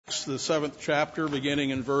Acts, the 7th chapter,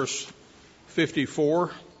 beginning in verse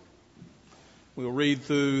 54. We'll read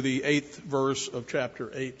through the 8th verse of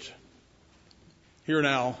chapter 8. Hear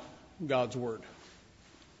now God's word.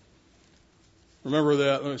 Remember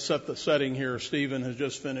that, let me set the setting here. Stephen has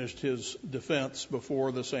just finished his defense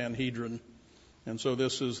before the Sanhedrin, and so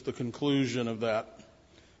this is the conclusion of that.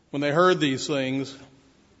 When they heard these things,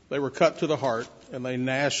 they were cut to the heart, and they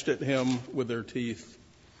gnashed at him with their teeth.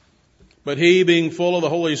 But he, being full of the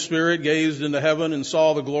Holy Spirit, gazed into heaven and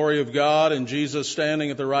saw the glory of God and Jesus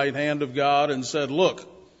standing at the right hand of God, and said, "Look,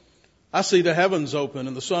 I see the heavens open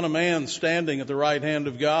and the Son of Man standing at the right hand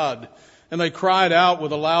of God." And they cried out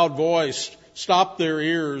with a loud voice, stopped their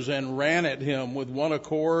ears, and ran at him with one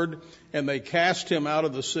accord, and they cast him out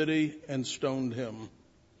of the city and stoned him.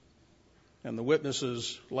 And the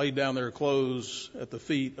witnesses laid down their clothes at the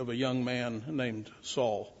feet of a young man named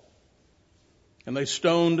Saul. And they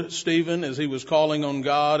stoned Stephen as he was calling on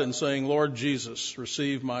God and saying, "Lord Jesus,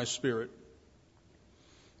 receive my spirit."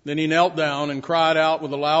 Then he knelt down and cried out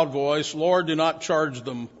with a loud voice, "Lord, do not charge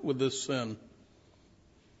them with this sin."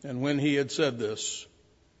 And when he had said this,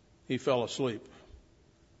 he fell asleep.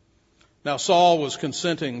 Now Saul was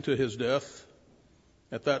consenting to his death.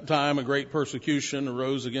 At that time, a great persecution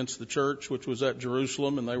arose against the church, which was at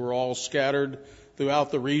Jerusalem, and they were all scattered throughout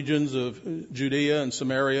the regions of Judea and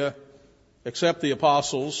Samaria, except the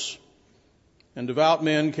apostles. And devout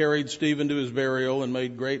men carried Stephen to his burial and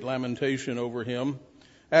made great lamentation over him.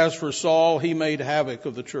 As for Saul, he made havoc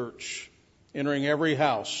of the church, entering every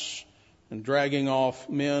house and dragging off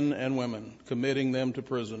men and women, committing them to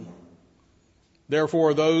prison.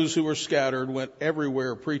 Therefore those who were scattered went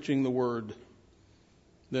everywhere preaching the word.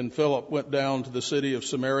 Then Philip went down to the city of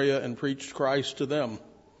Samaria and preached Christ to them.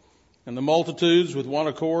 And the multitudes with one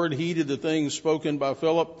accord heeded the things spoken by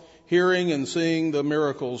Philip, hearing and seeing the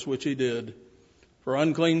miracles which he did. For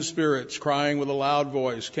unclean spirits, crying with a loud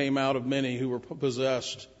voice, came out of many who were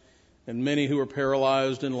possessed, and many who were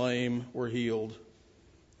paralyzed and lame were healed.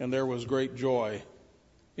 And there was great joy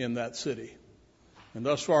in that city. And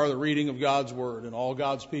thus far the reading of God's word, and all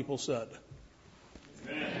God's people said,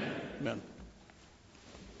 Amen. Amen.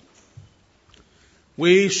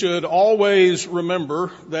 We should always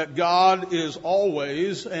remember that God is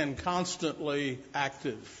always and constantly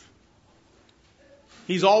active.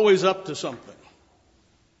 He's always up to something.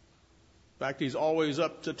 In fact, he's always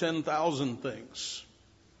up to 10,000 things.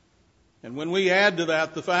 And when we add to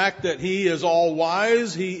that the fact that he is all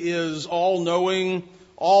wise, he is all knowing,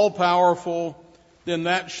 all powerful, then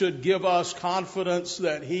that should give us confidence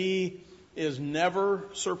that he is never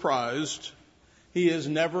surprised, he is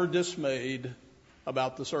never dismayed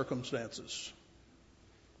about the circumstances.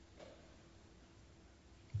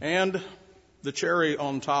 And the cherry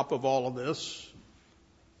on top of all of this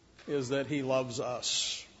is that he loves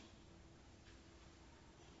us.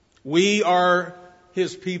 We are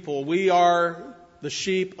his people. We are the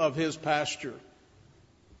sheep of his pasture.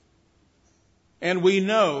 And we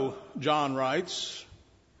know, John writes,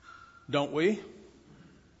 don't we?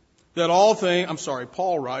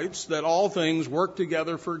 Paul writes, that all things work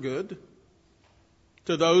together for good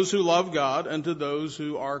to those who love God and to those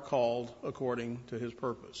who are called according to his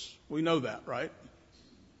purpose. We know that, right?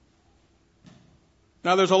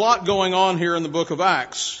 Now there's a lot going on here in the book of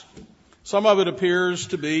Acts. Some of it appears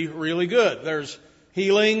to be really good. There's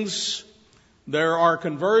healings, there are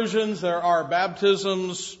conversions, there are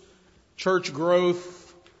baptisms, church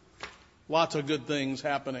growth, lots of good things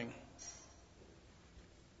happening.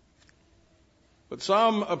 But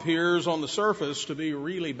some appears on the surface to be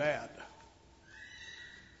really bad.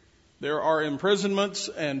 There are imprisonments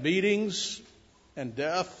and beatings and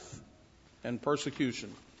death and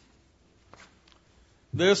persecution.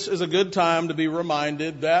 This is a good time to be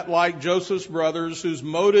reminded that, like Joseph's brothers, whose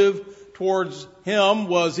motive towards him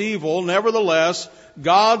was evil, nevertheless,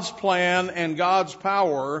 God's plan and God's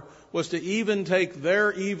power was to even take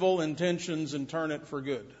their evil intentions and turn it for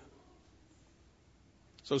good.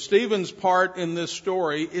 So Stephen's part in this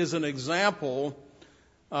story is an example,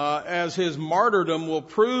 as his martyrdom will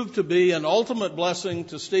prove to be an ultimate blessing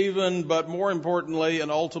to Stephen, but more importantly, an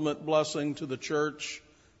ultimate blessing to the church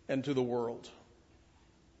and to the world.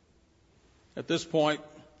 At this point,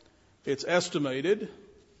 it's estimated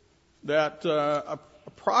that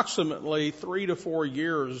approximately 3 to 4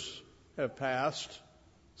 years have passed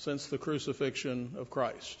since the crucifixion of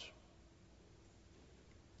Christ.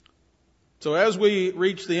 So as we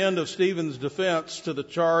reach the end of Stephen's defense to the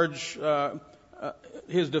charge,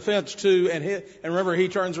 his defense to, and remember he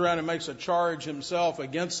turns around and makes a charge himself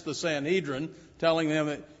against the Sanhedrin, telling them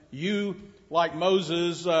that you, like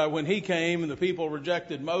Moses, when he came and the people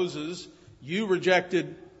rejected Moses, you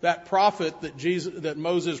rejected that prophet that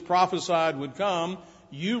Moses prophesied would come.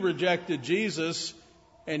 You rejected Jesus,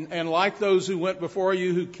 and like those who went before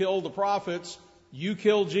you who killed the prophets, you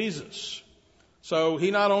killed Jesus. So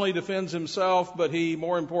he not only defends himself, but he,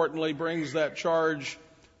 more importantly, brings that charge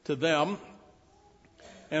to them.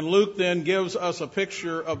 And Luke then gives us a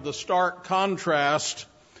picture of the stark contrast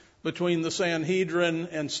between the Sanhedrin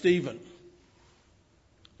and Stephen.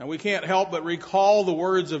 Now we can't help but recall the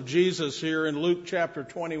words of Jesus here in Luke chapter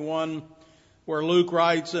 21, where Luke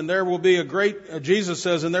writes, Jesus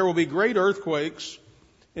says, and there will be great earthquakes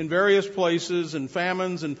in various places, and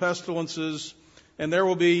famines and pestilences, and there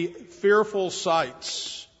will be fearful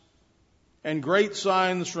sights and great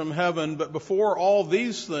signs from heaven. But before all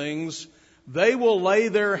these things, they will lay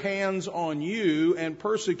their hands on you and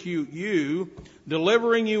persecute you,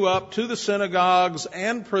 delivering you up to the synagogues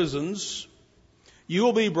and prisons. You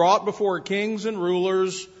will be brought before kings and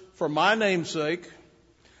rulers for my name's sake,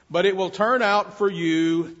 but it will turn out for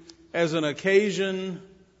you as an occasion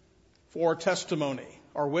for testimony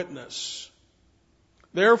or witness.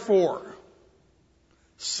 Therefore,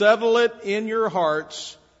 settle it in your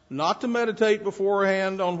hearts not to meditate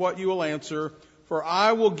beforehand on what you will answer, for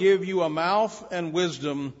I will give you a mouth and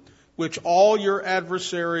wisdom which all your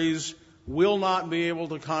adversaries will not be able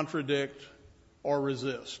to contradict or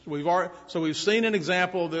resist. So we've seen an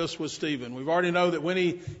example of this with Stephen. We've already know that when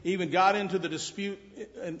he even got into the dispute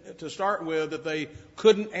to start with, that they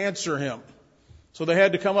couldn't answer him. So they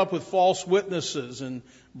had to come up with false witnesses and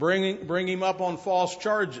bring him up on false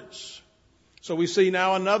charges. So we see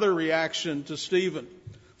now another reaction to Stephen.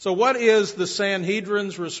 So what is the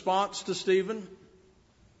Sanhedrin's response to Stephen?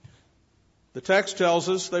 The text tells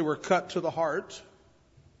us they were cut to the heart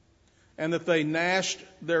and that they gnashed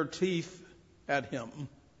their teeth at him.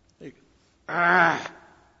 They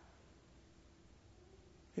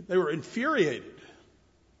were infuriated.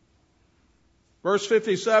 Verse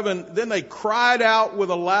 57, then they cried out with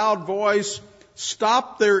a loud voice,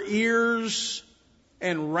 stopped their ears,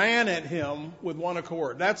 and ran at him with one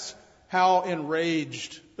accord. That's how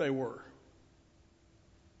enraged they were.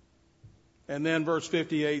 And then verse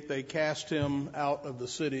 58, they cast him out of the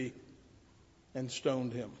city and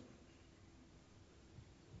stoned him.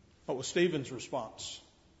 What was Stephen's response?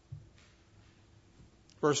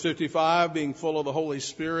 Verse 55, being full of the Holy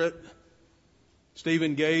Spirit,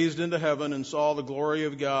 Stephen gazed into heaven and saw the glory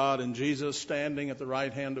of God and Jesus standing at the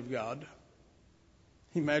right hand of God.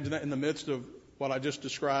 Imagine that in the midst of what I just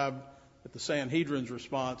described at the Sanhedrin's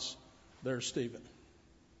response, there's Stephen.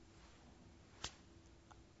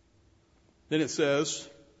 Then it says,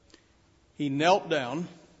 he knelt down,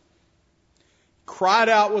 cried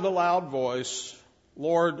out with a loud voice,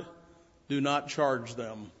 Lord, do not charge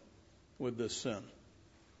them with this sin.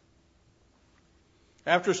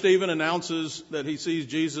 After Stephen announces that he sees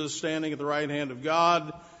Jesus standing at the right hand of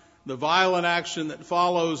God, the violent action that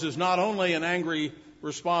follows is not only an angry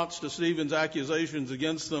response to Stephen's accusations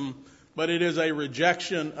against them, but it is a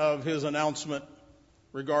rejection of his announcement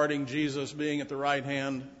regarding Jesus being at the right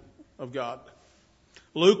hand of God.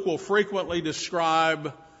 Luke will frequently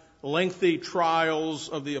describe lengthy trials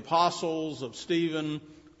of the apostles, of Stephen,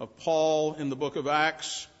 of Paul in the book of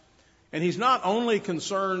Acts. And he's not only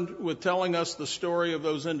concerned with telling us the story of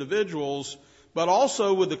those individuals, but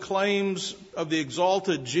also with the claims of the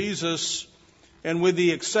exalted Jesus and with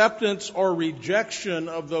the acceptance or rejection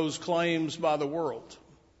of those claims by the world.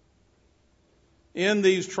 In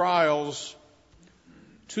these trials,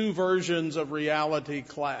 two versions of reality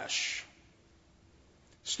clash.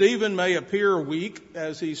 Stephen may appear weak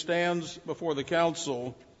as he stands before the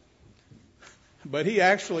council, but he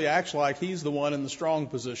actually acts like he's the one in the strong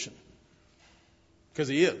position. Because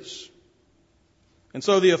he is. And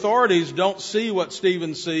so the authorities don't see what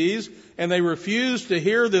Stephen sees, and they refuse to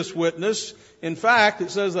hear this witness. In fact, it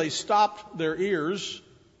says they stopped their ears.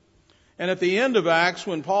 And at the end of Acts,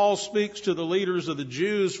 when Paul speaks to the leaders of the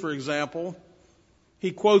Jews, for example,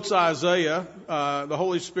 he quotes Isaiah, the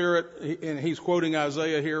Holy Spirit, and he's quoting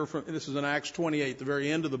Isaiah here. This is in Acts 28, the very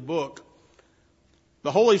end of the book.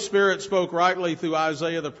 The Holy Spirit spoke rightly through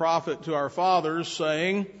Isaiah the prophet to our fathers,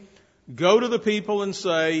 saying, go to the people and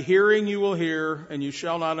say, hearing you will hear, and you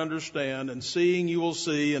shall not understand, and seeing you will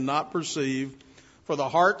see and not perceive. For the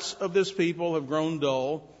hearts of this people have grown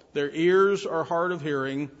dull, their ears are hard of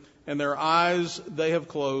hearing, and their eyes they have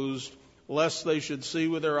closed, lest they should see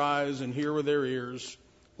with their eyes and hear with their ears,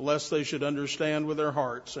 lest they should understand with their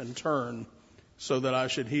hearts and turn, so that I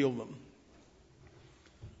should heal them.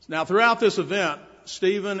 Now, throughout this event,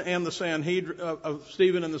 Stephen and the Sanhedrin,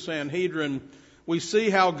 we see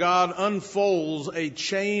how God unfolds a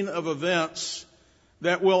chain of events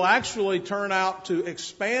that will actually turn out to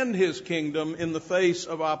expand his kingdom in the face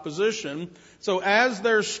of opposition. So as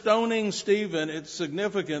they're stoning Stephen, it's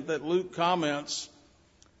significant that Luke comments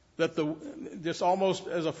that just almost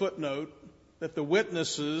as a footnote, that the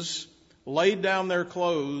witnesses laid down their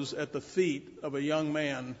clothes at the feet of a young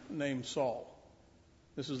man named Saul.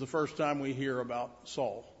 This is the first time we hear about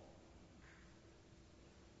Saul.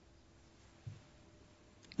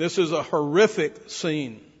 This is a horrific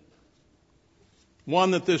scene.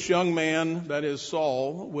 One that this young man, that is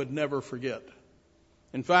Saul, would never forget.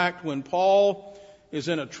 In fact, when Paul is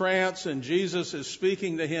in a trance and Jesus is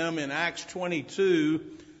speaking to him in Acts 22,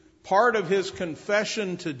 part of his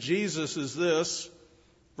confession to Jesus is this,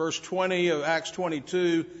 verse 20 of Acts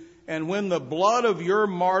 22, "And when the blood of your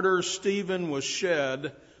martyr Stephen was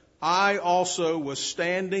shed, I also was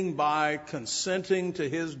standing by, consenting to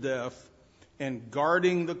his death and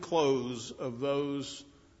guarding the clothes of those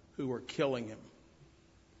who were killing him."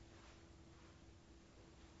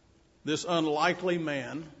 This unlikely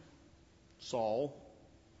man, Saul,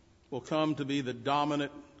 will come to be the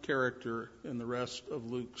dominant character in the rest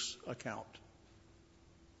of Luke's account.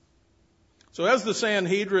 So as the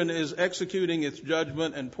Sanhedrin is executing its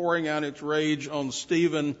judgment and pouring out its rage on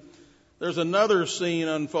Stephen, there's another scene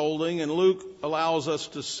unfolding, and Luke allows us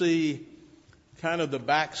to see kind of the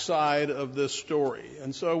backside of this story.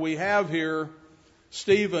 And so we have here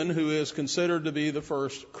Stephen, who is considered to be the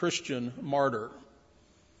first Christian martyr.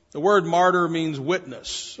 The word martyr means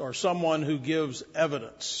witness, or someone who gives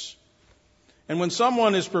evidence. And when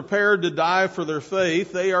someone is prepared to die for their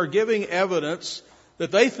faith, they are giving evidence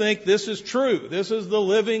that they think this is true. This is the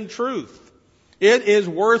living truth. It is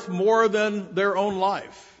worth more than their own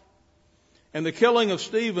life. And the killing of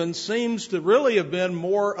Stephen seems to really have been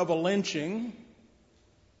more of a lynching,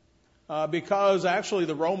 because actually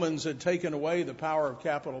the Romans had taken away the power of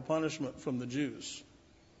capital punishment from the Jews.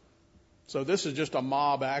 So this is just a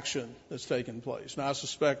mob action that's taken place. Now I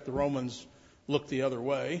suspect the Romans looked the other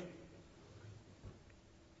way.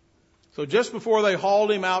 So just before they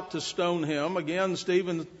hauled him out to stone him, again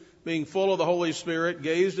Stephen, being full of the Holy Spirit,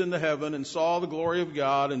 gazed into heaven and saw the glory of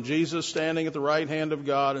God and Jesus standing at the right hand of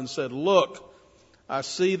God and said, "Look, I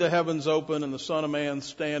see the heavens open and the Son of Man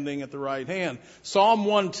standing at the right hand." Psalm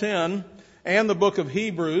 110 and the book of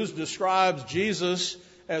Hebrews describes Jesus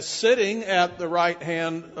as sitting at the right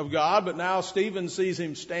hand of God, but now Stephen sees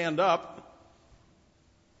him stand up.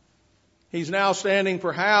 He's now standing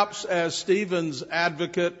perhaps as Stephen's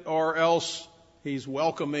advocate, or else he's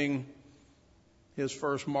welcoming his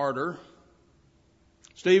first martyr.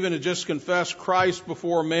 Stephen had just confessed Christ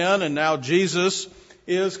before men, and now Jesus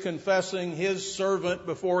is confessing his servant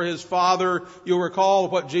before his Father. You'll recall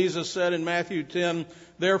what Jesus said in Matthew 10,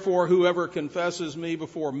 "Therefore whoever confesses me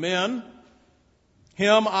before men,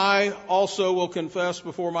 him I also will confess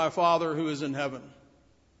before my Father who is in heaven.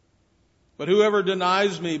 But whoever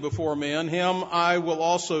denies me before men, him I will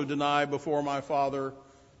also deny before my Father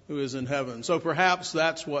who is in heaven." So perhaps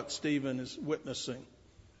that's what Stephen is witnessing,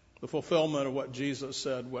 the fulfillment of what Jesus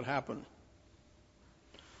said would happen.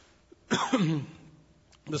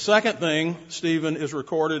 The second thing Stephen is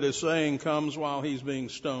recorded as saying comes while he's being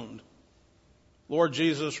stoned. "Lord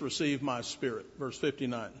Jesus, receive my spirit." Verse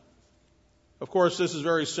 59. Of course, this is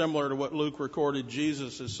very similar to what Luke recorded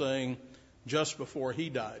Jesus as saying just before he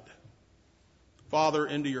died. "Father,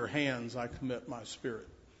 into your hands I commit my spirit."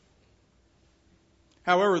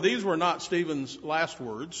 However, these were not Stephen's last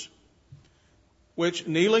words, which,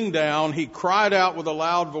 kneeling down, he cried out with a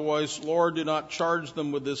loud voice, "Lord, do not charge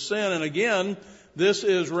them with this sin." And again, this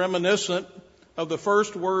is reminiscent of the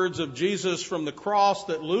first words of Jesus from the cross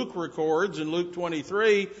that Luke records in Luke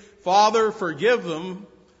 23, "Father, forgive them,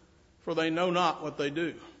 for they know not what they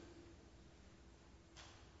do."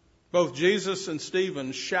 Both Jesus and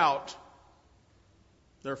Stephen shout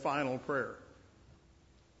their final prayer.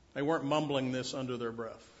 They weren't mumbling this under their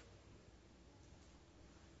breath.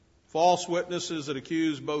 False witnesses that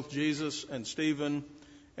accused both Jesus and Stephen,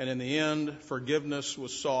 and in the end, forgiveness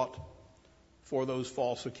was sought for those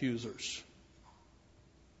false accusers.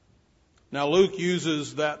 Now Luke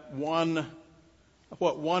uses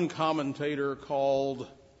what one commentator called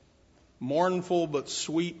mournful but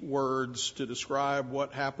sweet words to describe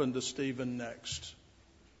what happened to Stephen next.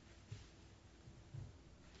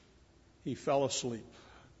 He fell asleep.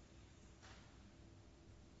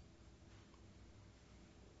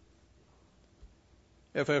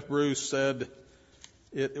 F.F. Bruce said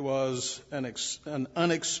it was an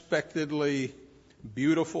unexpectedly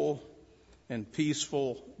beautiful and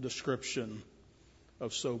peaceful description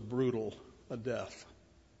of so brutal a death.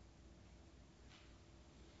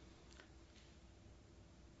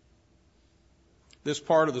 This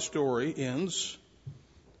part of the story ends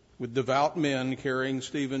with devout men carrying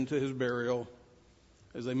Stephen to his burial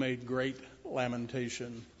as they made great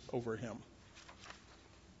lamentation over him.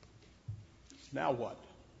 Now what?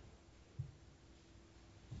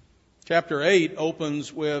 Chapter 8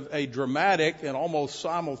 opens with a dramatic and almost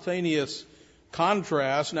simultaneous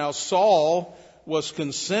contrast. Now Saul was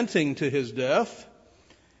consenting to his death.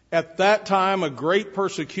 At that time, a great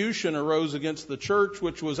persecution arose against the church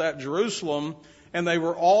which was at Jerusalem, and they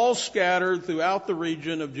were all scattered throughout the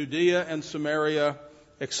region of Judea and Samaria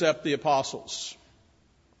except the apostles.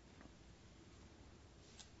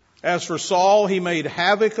 As for Saul, he made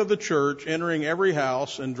havoc of the church, entering every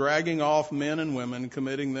house and dragging off men and women,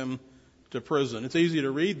 committing them to prison. It's easy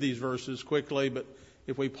to read these verses quickly, but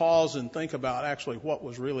if we pause and think about actually what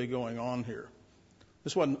was really going on here.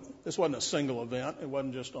 This wasn't a single event. It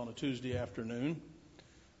wasn't just on a Tuesday afternoon.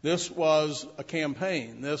 This was a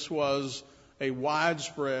campaign. This was a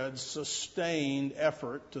widespread, sustained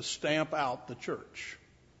effort to stamp out the church,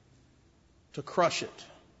 to crush it.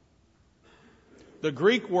 The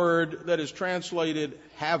Greek word that is translated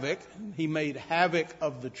havoc, he made havoc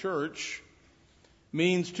of the church,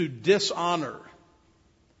 means to dishonor,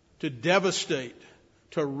 to devastate,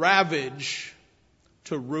 to ravage,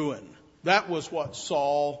 to ruin. That was what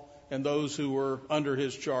Saul and those who were under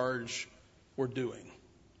his charge were doing.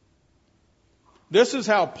 This is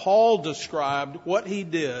how Paul described what he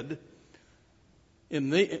did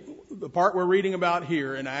in the part we're reading about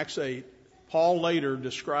here in Acts 8. Paul later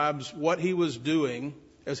describes what he was doing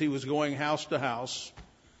as he was going house to house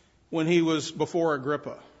when he was before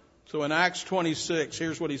Agrippa. So in Acts 26,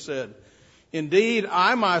 here's what he said. Indeed,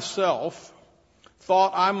 I myself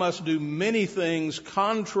thought I must do many things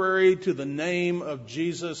contrary to the name of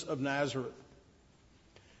Jesus of Nazareth.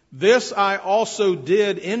 This I also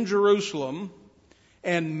did in Jerusalem,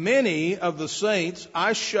 and many of the saints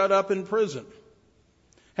I shut up in prison,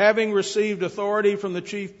 having received authority from the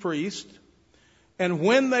chief priest. And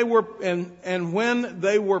when they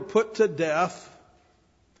were put to death,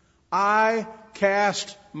 I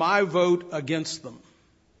cast my vote against them.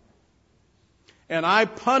 And I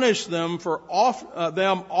punished them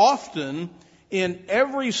them often in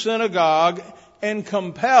every synagogue, and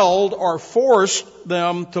compelled or forced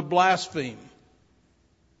them to blaspheme.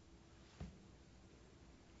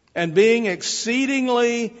 And being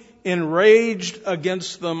exceedingly enraged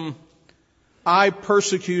against them, I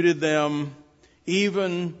persecuted them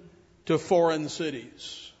even to foreign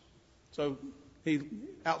cities. So he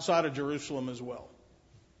outside of Jerusalem as well,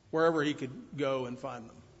 wherever he could go and find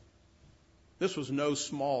them. This was no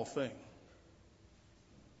small thing.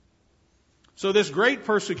 So this great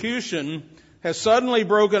persecution has suddenly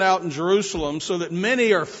broken out in Jerusalem, so that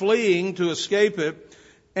many are fleeing to escape it.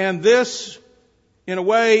 And this, in a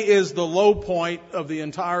way, is the low point of the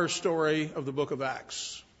entire story of the book of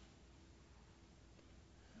Acts.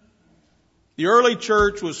 The early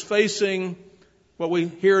church was facing what we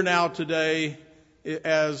hear now today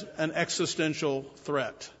as an existential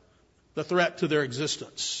threat, the threat to their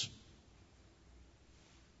existence.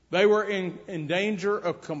 They were in danger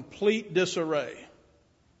of complete disarray.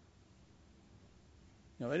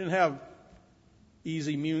 They didn't have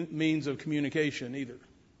easy means of communication either.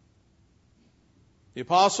 The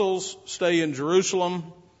apostles stay in Jerusalem,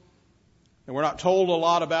 and we're not told a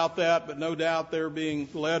lot about that, but no doubt they're being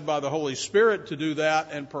led by the Holy Spirit to do that,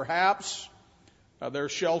 and perhaps they're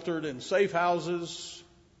sheltered in safe houses,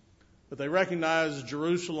 but they recognize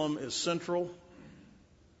Jerusalem is central.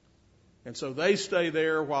 And so they stay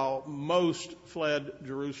there while most fled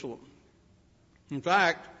Jerusalem. In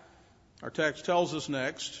fact, our text tells us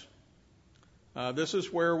next, this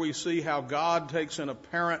is where we see how God takes an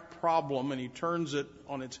apparent problem and he turns it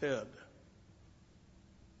on its head.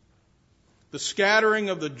 The scattering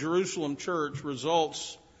of the Jerusalem church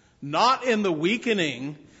results not in the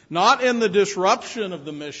weakening, not in the disruption of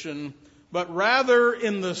the mission, but rather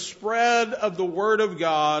in the spread of the Word of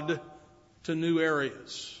God to new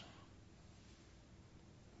areas.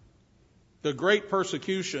 The great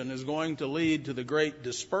persecution is going to lead to the great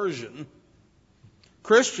dispersion.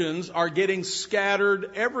 Christians are getting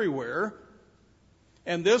scattered everywhere,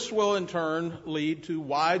 and this will in turn lead to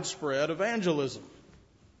widespread evangelism.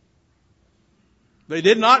 They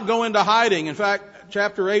did not go into hiding. In fact,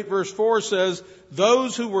 chapter 8, verse 4 says,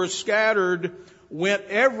 those who were scattered went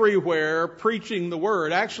everywhere preaching the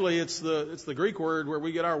word. Actually, it's the Greek word where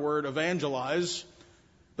we get our word evangelize.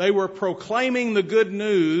 They were proclaiming the good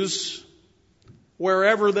news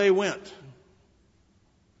wherever they went.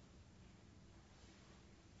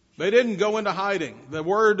 They didn't go into hiding. The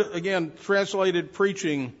word, again, translated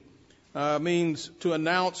preaching, means to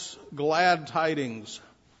announce glad tidings.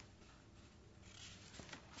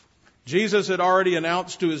 Jesus had already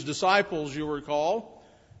announced to his disciples, you recall,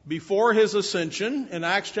 before his ascension in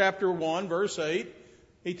Acts chapter 1, verse 8,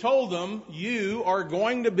 he told them, you are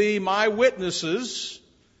going to be my witnesses.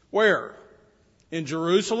 Where? In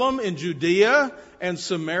Jerusalem, in Judea, and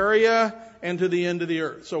Samaria, and to the end of the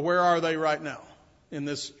earth. So where are they right now?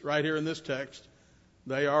 Right here in this text,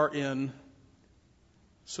 they are in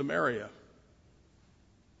Samaria.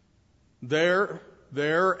 Their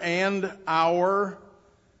and our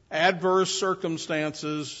adverse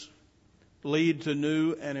circumstances lead to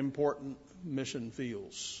new and important mission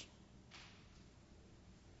fields.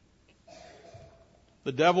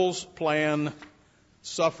 The devil's plan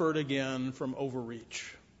suffered again from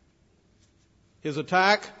overreach. His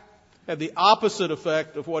attack had the opposite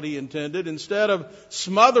effect of what he intended. Instead of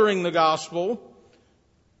smothering the gospel,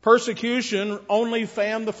 persecution only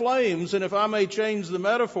fanned the flames. And if I may change the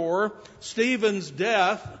metaphor, Stephen's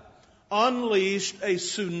death unleashed a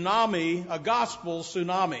tsunami, a gospel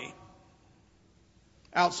tsunami,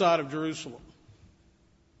 outside of Jerusalem.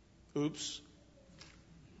 Oops.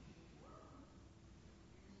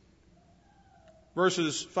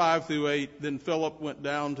 Verses 5 through 8, then Philip went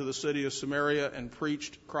down to the city of Samaria and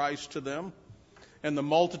preached Christ to them. And the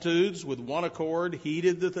multitudes, with one accord,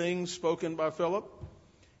 heeded the things spoken by Philip,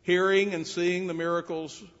 hearing and seeing the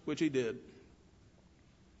miracles which he did.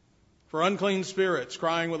 For unclean spirits,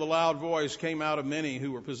 crying with a loud voice, came out of many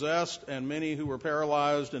who were possessed, and many who were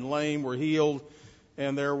paralyzed and lame were healed,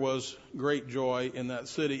 and there was great joy in that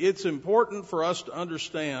city. It's important for us to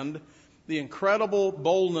understand the incredible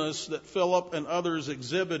boldness that Philip and others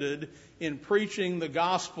exhibited in preaching the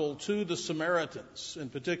gospel to the Samaritans in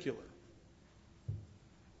particular.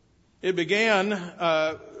 It began,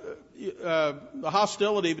 the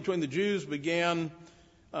hostility between the Jews began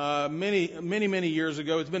many years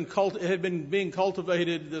ago. It had been being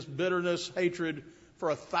cultivated, this bitterness, hatred, for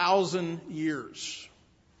 1,000 years.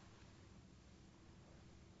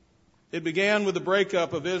 It began with the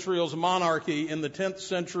breakup of Israel's monarchy in the 10th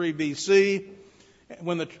century BC,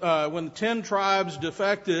 when the 10 tribes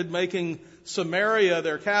defected, making Samaria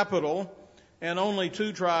their capital, and only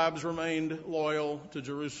 2 tribes remained loyal to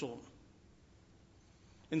Jerusalem.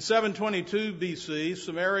 In 722 BC,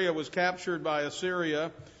 Samaria was captured by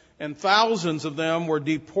Assyria, and thousands of them were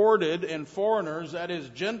deported, and foreigners, that is,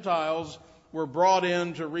 Gentiles, were brought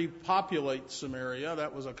in to repopulate Samaria.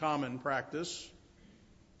 That was a common practice.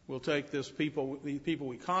 We'll take the people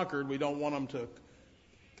we conquered. We don't want them to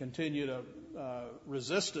continue to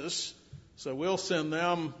resist us, so we'll send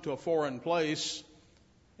them to a foreign place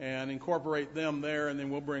and incorporate them there, and then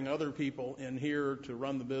we'll bring other people in here to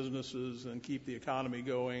run the businesses and keep the economy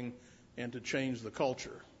going and to change the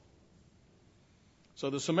culture. So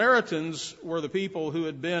the Samaritans were the people who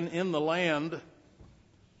had been in the land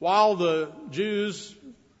while the Jews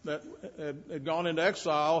that had gone into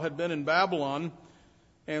exile had been in Babylon.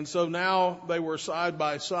 And so now they were side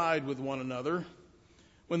by side with one another.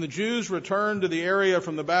 When the Jews returned to the area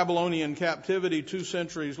from the Babylonian captivity 2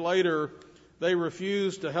 centuries later, they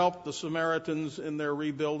refused to help the Samaritans in their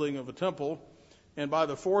rebuilding of a temple. And by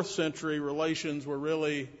the 4th century, relations were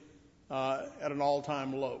really at an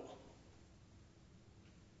all-time low.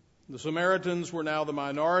 The Samaritans were now the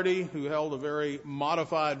minority who held a very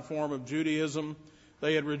modified form of Judaism.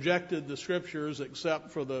 They had rejected the scriptures except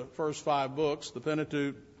for the first 5 books, the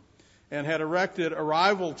Pentateuch, and had erected a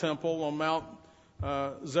rival temple on Mount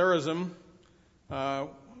Gerizim,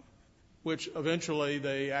 which eventually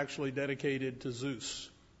they actually dedicated to Zeus.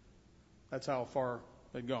 That's how far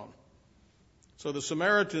they'd gone. So the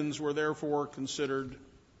Samaritans were therefore considered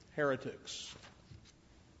heretics.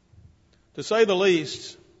 To say the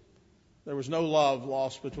least, there was no love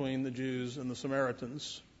lost between the Jews and the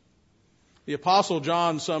Samaritans. The Apostle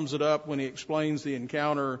John sums it up when he explains the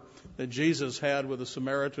encounter that Jesus had with a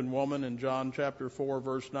Samaritan woman in John chapter 4,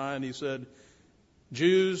 verse 9. He said,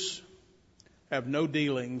 Jews have no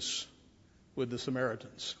dealings with the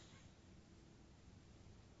Samaritans.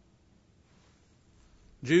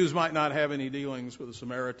 Jews might not have any dealings with the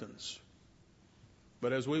Samaritans,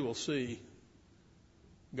 but as we will see,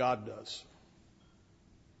 God does.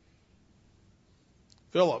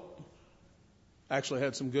 Philip actually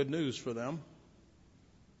had some good news for them.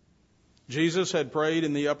 Jesus had prayed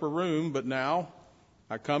in the upper room, but now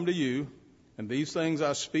I come to you, and these things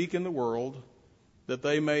I speak in the world, that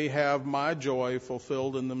they may have my joy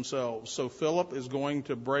fulfilled in themselves. So Philip is going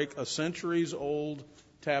to break a centuries-old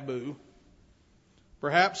taboo.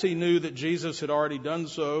 Perhaps he knew that Jesus had already done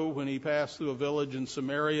so when he passed through a village in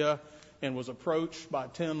Samaria and was approached by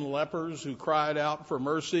 10 lepers who cried out for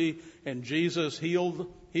mercy, and Jesus healed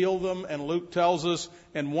them. And Luke tells us,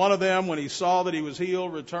 and one of them, when he saw that he was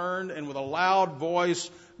healed, returned and with a loud voice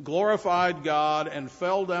glorified God and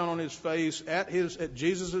fell down on his face at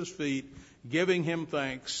Jesus' feet, giving him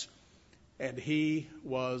thanks. And he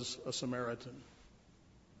was a Samaritan.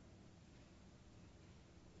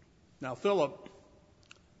 Now Philip,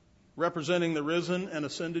 representing the risen and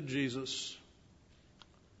ascended Jesus,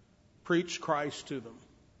 preached Christ to them.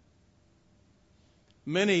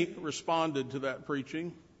 Many responded to that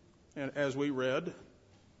preaching, and as we read.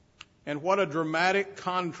 And what a dramatic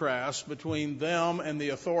contrast between them and the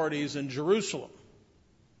authorities in Jerusalem.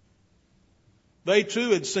 They too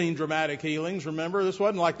had seen dramatic healings. Remember, this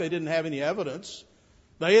wasn't like they didn't have any evidence.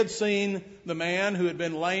 They had seen the man who had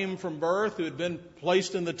been lame from birth, who had been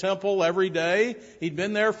placed in the temple every day. He'd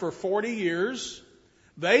been there for 40 years.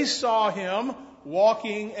 They saw him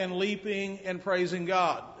walking and leaping and praising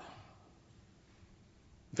God.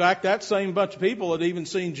 In fact, that same bunch of people had even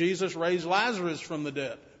seen Jesus raise Lazarus from the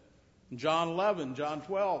dead. John 11, John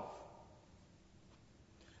 12.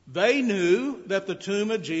 They knew that the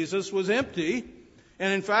tomb of Jesus was empty,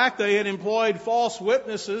 and in fact they had employed false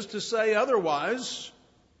witnesses to say otherwise.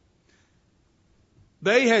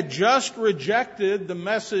 They had just rejected the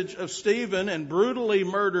message of Stephen and brutally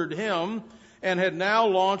murdered him, and had now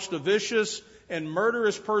launched a vicious and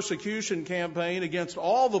murderous persecution campaign against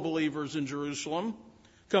all the believers in Jerusalem.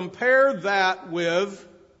 Compare that with,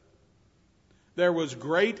 there was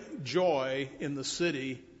great joy in the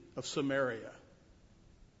city of Samaria.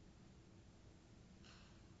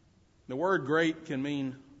 The word great can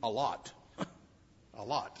mean a lot. A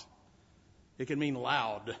lot. It can mean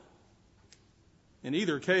loud. In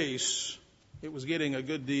either case, it was getting a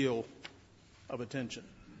good deal of attention.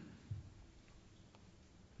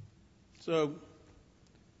 So,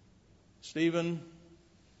 Stephen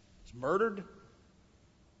is murdered.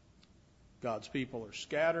 God's people are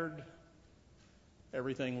scattered.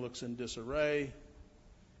 Everything looks in disarray.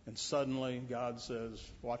 And suddenly God says,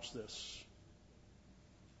 watch this.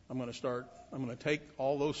 I'm going to take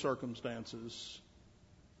all those circumstances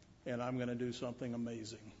and I'm going to do something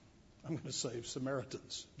amazing. I'm going to save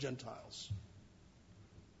Samaritans, Gentiles.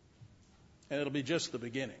 And it'll be just the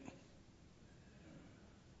beginning.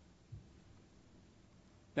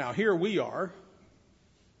 Now here we are,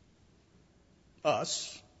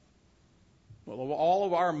 us, well, of all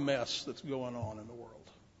of our mess that's going on in the world.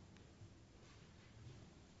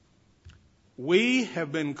 We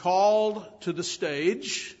have been called to the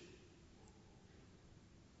stage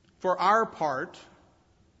for our part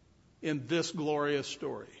in this glorious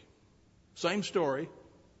story. Same story.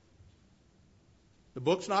 The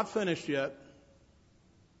book's not finished yet.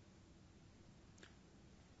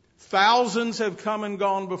 Thousands have come and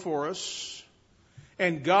gone before us,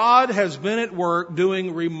 and God has been at work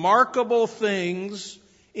doing remarkable things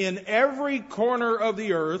in every corner of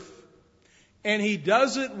the earth, and He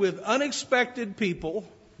does it with unexpected people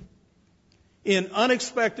in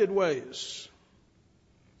unexpected ways.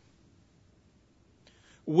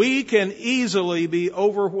 We can easily be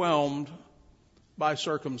overwhelmed by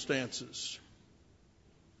circumstances.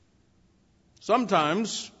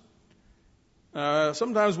 Sometimes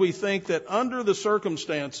we think that under the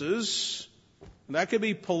circumstances, and that could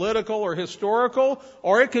be political or historical,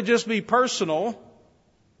 or it could just be personal,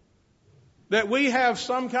 that we have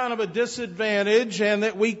some kind of a disadvantage and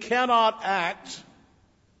that we cannot act.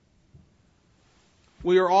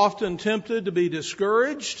 We are often tempted to be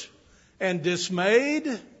discouraged and dismayed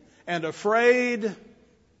and afraid.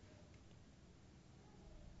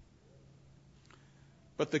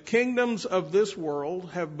 But the kingdoms of this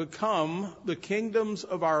world have become the kingdoms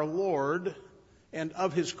of our Lord and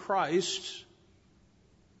of His Christ,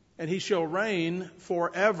 and He shall reign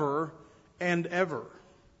forever and ever.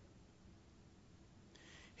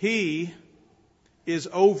 He is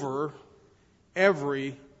over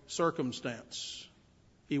every circumstance.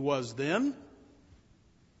 He was then,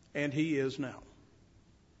 and He is now.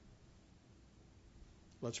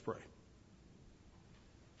 Let's pray.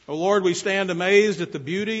 O Lord, we stand amazed at the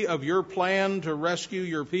beauty of Your plan to rescue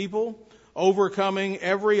Your people, overcoming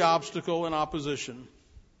every obstacle and opposition.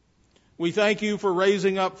 We thank You for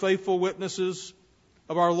raising up faithful witnesses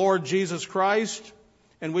of our Lord Jesus Christ,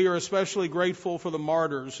 and we are especially grateful for the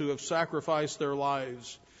martyrs who have sacrificed their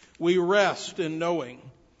lives. We rest in knowing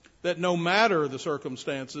that no matter the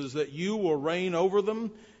circumstances, that You will reign over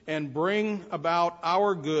them and bring about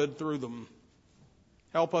our good through them.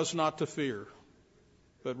 Help us not to fear,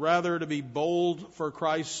 but rather to be bold for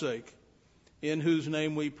Christ's sake, in whose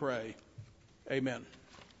name we pray. Amen.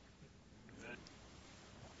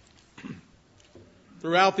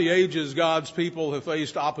 Throughout the ages, God's people have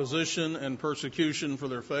faced opposition and persecution for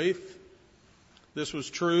their faith. This was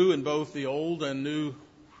true in both the Old and New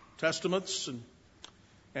Testaments,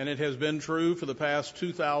 and it has been true for the past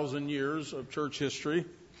 2,000 years of church history,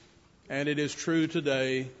 and it is true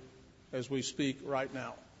today as we speak right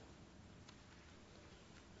now.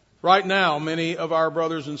 Right now, many of our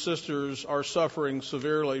brothers and sisters are suffering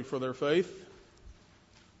severely for their faith.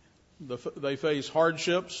 They face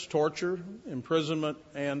hardships, torture, imprisonment,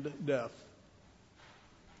 and death.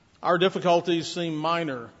 Our difficulties seem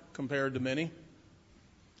minor compared to many.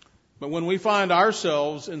 But when we find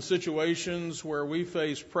ourselves in situations where we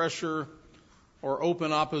face pressure or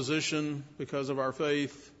open opposition because of our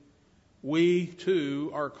faith, we too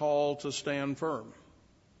are called to stand firm.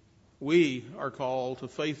 We are called to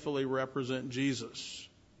faithfully represent Jesus.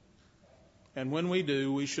 And when we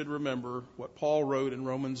do, we should remember what Paul wrote in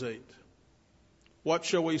Romans 8. What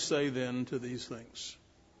shall we say then to these things?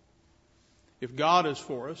 If God is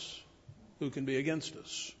for us, who can be against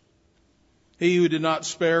us? He who did not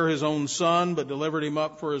spare his own son, but delivered him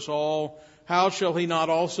up for us all, how shall he not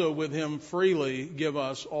also with him freely give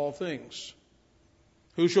us all things?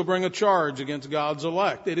 Who shall bring a charge against God's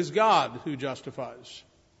elect? It is God who justifies.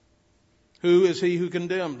 Who is he who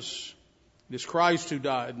condemns? It is Christ who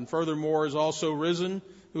died, and furthermore is also risen,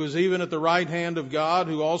 who is even at the right hand of God,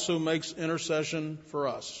 who also makes intercession for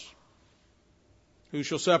us. Who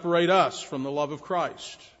shall separate us from the love of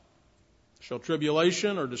Christ? Shall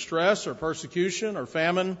tribulation or distress or persecution or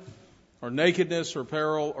famine or nakedness or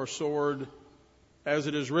peril or sword? As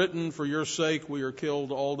it is written, for your sake we are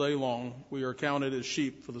killed all day long. We are counted as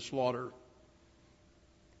sheep for the slaughter.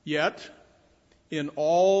 Yet, in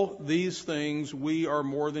all these things we are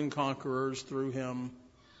more than conquerors through him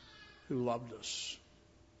who loved us.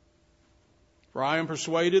 For I am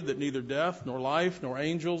persuaded that neither death, nor life, nor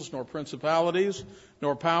angels, nor principalities,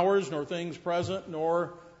 nor powers, nor things present,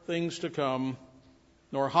 nor things to come,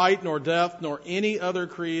 nor height, nor depth, nor any other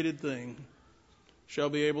created thing shall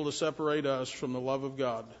be able to separate us from the love of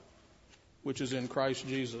God, which is in Christ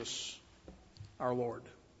Jesus, our Lord.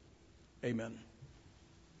 Amen.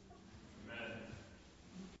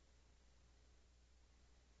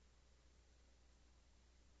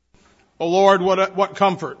 O Lord, what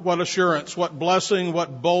comfort, what assurance, what blessing,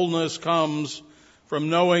 what boldness comes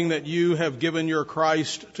from knowing that you have given your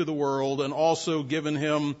Christ to the world and also given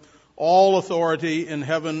him all authority in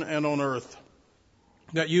heaven and on earth,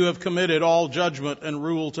 that you have committed all judgment and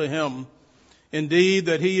rule to him. Indeed,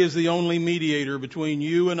 that he is the only mediator between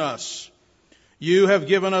you and us. You have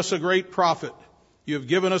given us a great prophet. You have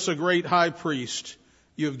given us a great high priest.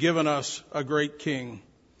 You have given us a great king.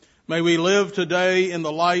 May we live today in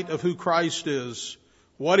the light of who Christ is,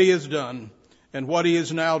 what he has done, and what he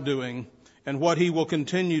is now doing, and what he will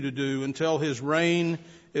continue to do until his reign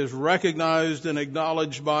is recognized and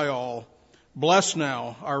acknowledged by all. Bless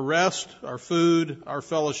now our rest, our food, our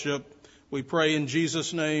fellowship. We pray in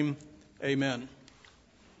Jesus' name. Amen.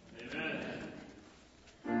 Amen.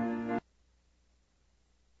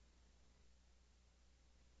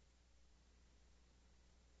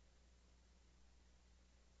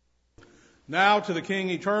 Now to the King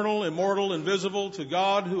eternal, immortal, invisible, to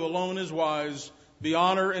God who alone is wise, be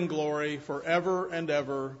honor and glory forever and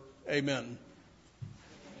ever. Amen.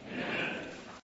 Amen.